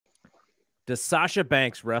does Sasha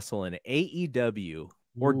Banks wrestle in AEW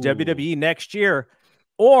or Ooh. WWE next year,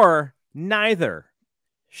 or neither?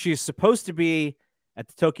 She's supposed to be at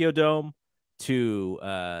the Tokyo Dome to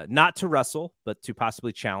not to wrestle, but to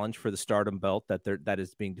possibly challenge for the Stardom belt that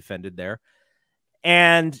is being defended there.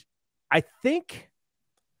 And I think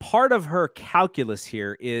part of her calculus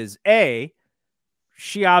here is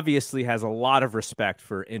she obviously has a lot of respect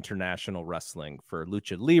for international wrestling, for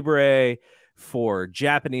lucha libre, for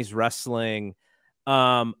Japanese wrestling.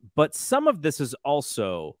 But some of this is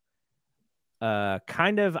also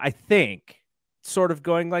kind of, I think, sort of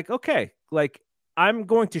going like, okay, like I'm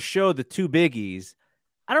going to show the two biggies.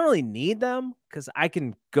 I don't really need them because I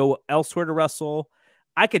can go elsewhere to wrestle.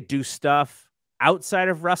 I could do stuff outside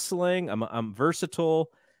of wrestling. I'm versatile.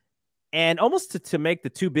 And almost to make the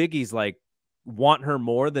two biggies like want her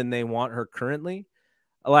more than they want her currently.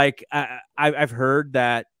 Like I've heard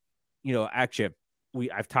that, actually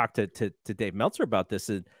I've talked to Dave Meltzer about this.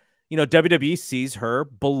 And, WWE sees her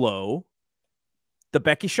below the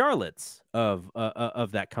Becky Charlottes of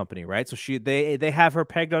that company, right? So they have her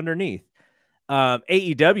pegged underneath.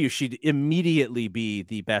 AEW, she'd immediately be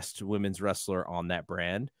the best women's wrestler on that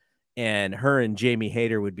brand. And her and Jamie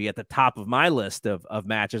Hayter would be at the top of my list of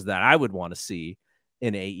matches that I would want to see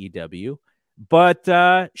in AEW.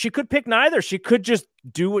 But she could pick neither. She could just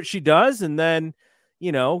do what she does and then,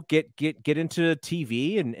 get into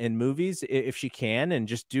TV and movies if she can, and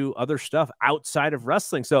just do other stuff outside of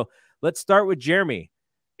wrestling. So let's start with Jeremy.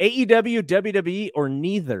 AEW, WWE, or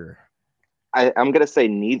neither? I'm going to say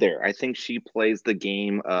neither. I think she plays the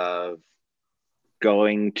game of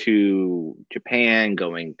going to Japan,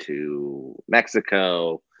 going to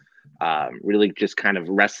Mexico, really just kind of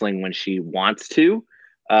wrestling when she wants to,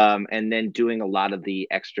 and then doing a lot of the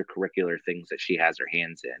extracurricular things that she has her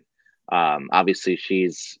hands in. Obviously,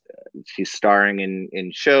 she's starring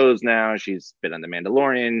in shows now. She's been on The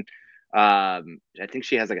Mandalorian. I think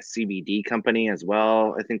she has like a CBD company as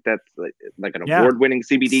well. I think that's like an award-winning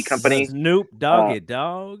CBD company. Snoop Doggy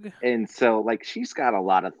Dog. And so like she's got a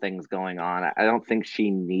lot of things going on. I don't think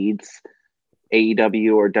she needs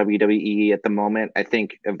AEW or WWE at the moment. I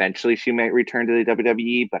think eventually she might return to the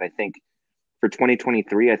WWE, but I think for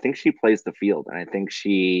 2023, I think she plays the field, and I think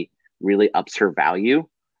she really ups her value.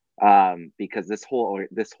 Because this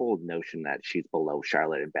whole notion that she's below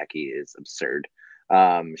Charlotte and Becky is absurd.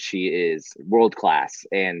 She is world class,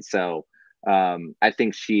 and so I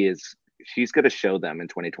think she's going to show them in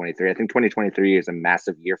 2023. I think 2023 is a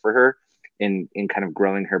massive year for her in kind of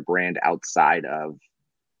growing her brand outside of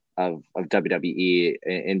WWE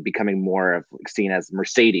and becoming more of seen as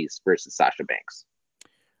Mercedes versus Sasha Banks.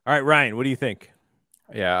 All right, Ryan, what do you think?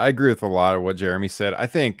 Yeah, I agree with a lot of what Jeremy said. I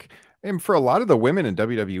think, and for a lot of the women in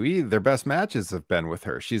WWE, their best matches have been with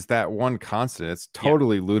her. She's that one constant. It's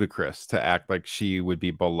totally ludicrous to act like she would be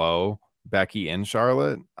below Becky and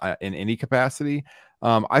Charlotte in any capacity.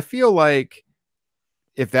 I feel like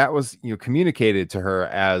if that was communicated to her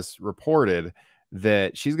as reported,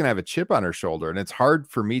 that she's going to have a chip on her shoulder, and it's hard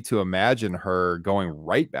for me to imagine her going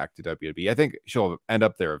right back to WWE. I think she'll end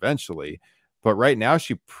up there eventually. But right now,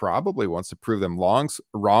 she probably wants to prove them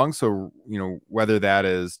wrong. So, whether that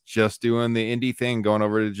is just doing the indie thing, going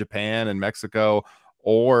over to Japan and Mexico,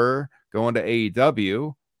 or going to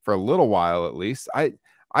AEW for a little while at least,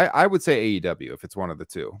 I would say AEW if it's one of the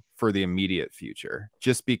two for the immediate future,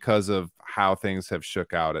 just because of how things have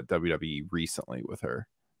shook out at WWE recently with her.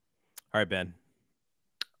 All right, Ben.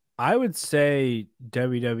 I would say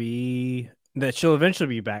WWE, that she'll eventually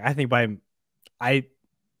be back. I think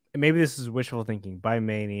maybe this is wishful thinking, by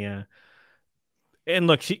Mania. And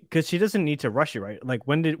look, because she doesn't need to rush it, right? Like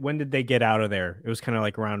when did they get out of there? It was kind of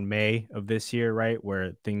like around May of this year, right?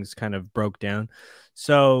 Where things kind of broke down.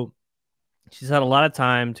 So she's had a lot of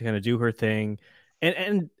time to kind of do her thing.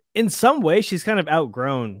 And in some way, she's kind of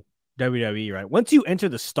outgrown WWE, right? Once you enter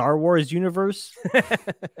the Star Wars universe, I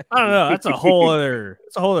don't know, that's a whole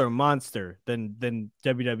other monster than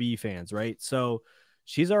WWE fans, right? So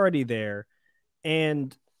she's already there.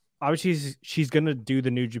 And obviously, she's going to do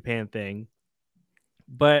the New Japan thing,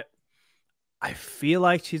 but I feel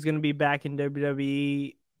like she's going to be back in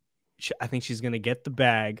WWE. I think she's going to get the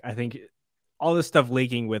bag. I think all this stuff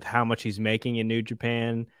leaking with how much he's making in New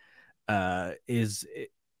Japan it's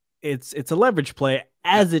a leverage play,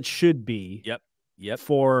 as it should be. Yep.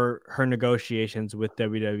 For her negotiations with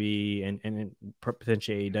WWE and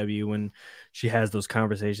potentially AEW when she has those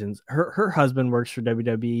conversations. Her husband works for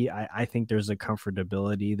WWE. I think there's a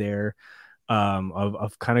comfortability there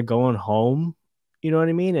of kind of going home. You know what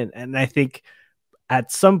I mean? And I think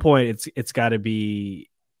at some point it's got to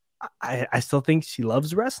be. I still think she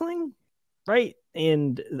loves wrestling, right?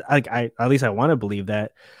 and like at least I want to believe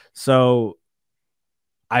that. So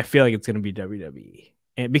I feel like it's going to be WWE,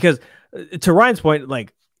 and because to Ryan's point,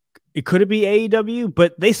 like it could be AEW,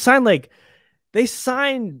 but they signed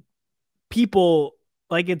people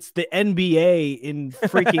like it's the NBA in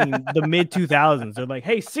freaking the mid 2000s. They're like,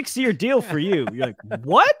 hey, 6-year deal for you. You're like,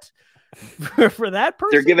 what? For that person?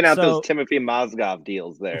 They're giving out those Timothy Mozgov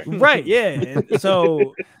deals there. Right, yeah. And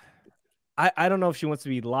so I don't know if she wants to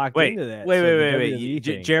be locked into that. Wait.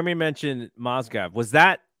 Jeremy mentioned Mozgov. Was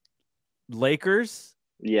that Lakers?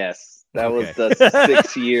 Yes. That was the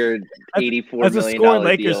 6-year, $84 million a scoring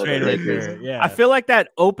Lakers deal. fan right there. Yeah, I feel like that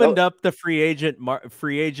opened up the free agent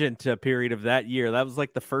period of that year. That was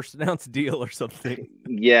like the first announced deal or something.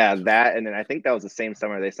 Yeah, that, and then I think that was the same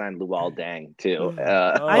summer they signed Luol Deng too.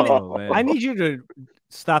 I need you to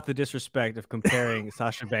stop the disrespect of comparing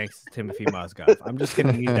Sasha Banks to Timothy Mozgov. I'm just going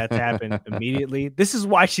to need that to happen immediately. This is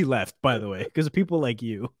why she left, by the way, because of people like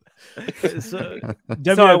you. So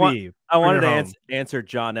WWE. I wanted to answer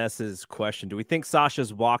John S.'s question. Do we think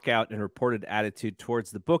Sasha's walkout and reported attitude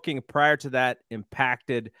towards the booking prior to that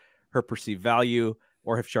impacted her perceived value,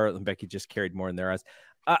 or have Charlotte and Becky just carried more in their eyes?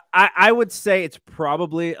 I would say it's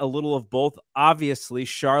probably a little of both. Obviously,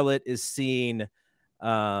 Charlotte is seen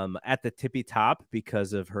at the tippy top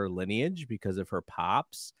because of her lineage, because of her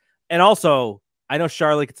pops. And also, I know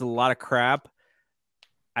Charlotte gets a lot of crap.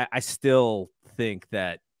 I still think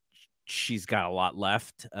that she's got a lot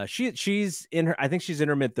left. She's in her, I think she's in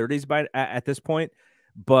her mid-30s at this point,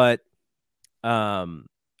 but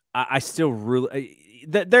I still really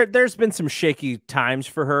there's been some shaky times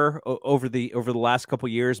for her over the last couple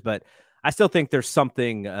years, but I still think there's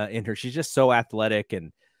something in her. She's just so athletic,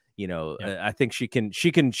 and I think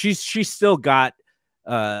she's still got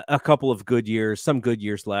a couple of good years, some good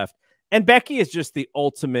years left. And Becky is just the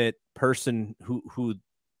ultimate person who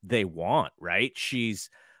they want, right? She's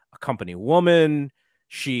a company woman.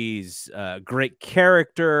 She's a great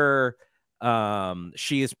character.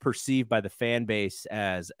 She is perceived by the fan base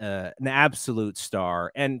as an absolute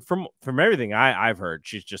star. And from everything I've heard,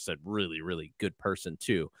 she's just a really, really good person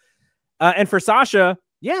too. And for Sasha,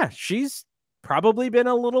 yeah, she's probably been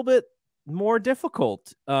a little bit more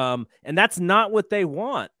difficult. And that's not what they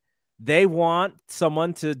want. They want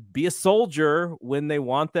someone to be a soldier when they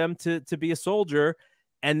want them to be a soldier.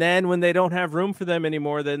 And then when they don't have room for them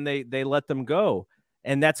anymore, then they let them go.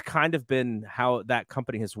 And that's kind of been how that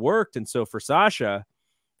company has worked. And so for Sasha,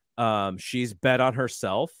 she's bet on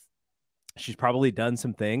herself. She's probably done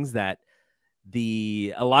some things that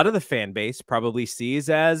a lot of the fan base probably sees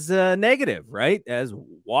as negative, right? As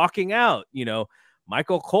walking out.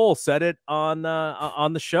 Michael Cole said it on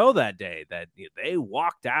the show that day that they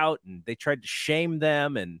walked out and they tried to shame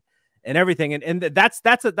them and everything. And that's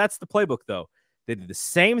the playbook though. They did the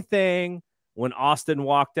same thing when Austin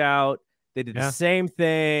walked out. They did the same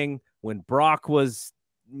thing when Brock was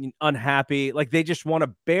unhappy. Like, they just want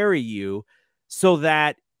to bury you so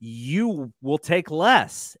that you will take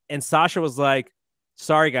less. And Sasha was like,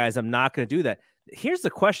 sorry, guys, I'm not going to do that. Here's the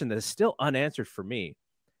question that is still unanswered for me.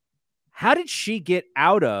 How did she get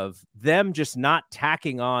out of them just not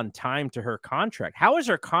tacking on time to her contract? How is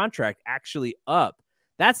her contract actually up?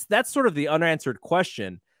 That's sort of the unanswered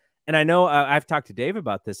question. And I know I've talked to Dave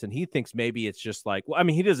about this, and he thinks maybe it's just like, well, I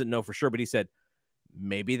mean, he doesn't know for sure, but he said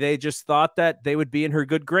maybe they just thought that they would be in her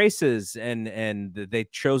good graces and they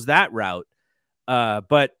chose that route.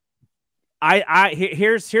 But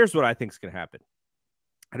here's what I think is going to happen.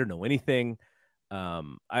 I don't know anything. I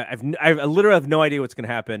literally have no idea what's going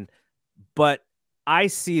to happen, but I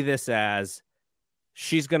see this as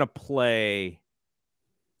she's going to play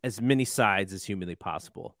as many sides as humanly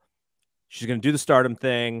possible. She's going to do the Stardom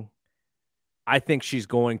thing. I think she's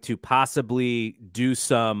going to possibly do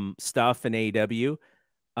some stuff in AEW.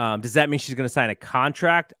 Does that mean she's going to sign a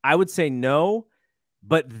contract? I would say no.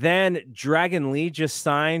 But then Dragon Lee just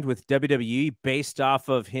signed with WWE based off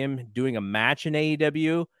of him doing a match in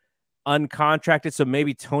AEW, uncontracted. So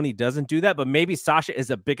maybe Tony doesn't do that. But maybe Sasha is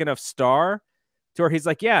a big enough star to where he's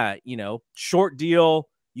like, yeah, short deal.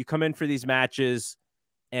 You come in for these matches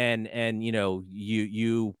and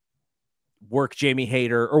you work Jamie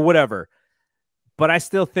Hayter or whatever. But I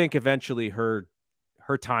still think eventually her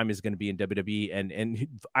time is going to be in WWE. And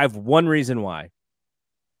I have one reason why.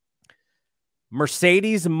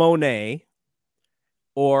 Mercedes Moné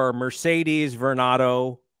or Mercedes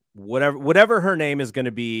Vernado, whatever her name is going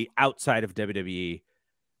to be outside of WWE,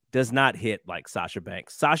 does not hit like Sasha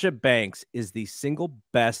Banks. Sasha Banks is the single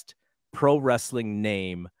best pro wrestling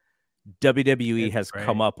name WWE has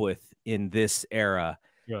come up with in this era.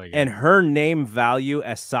 Really, and her name value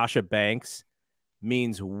as Sasha Banks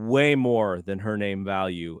means way more than her name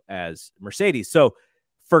value as Mercedes. So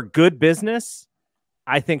for good business,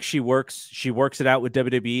 I think she works it out with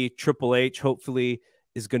WWE. Triple H hopefully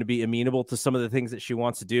is going to be amenable to some of the things that she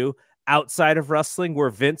wants to do outside of wrestling where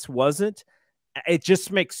Vince wasn't. It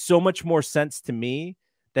just makes so much more sense to me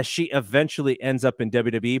that she eventually ends up in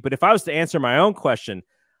WWE. But if I was to answer my own question,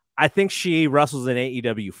 I think she wrestles in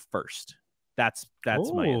AEW first. That's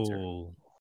my answer.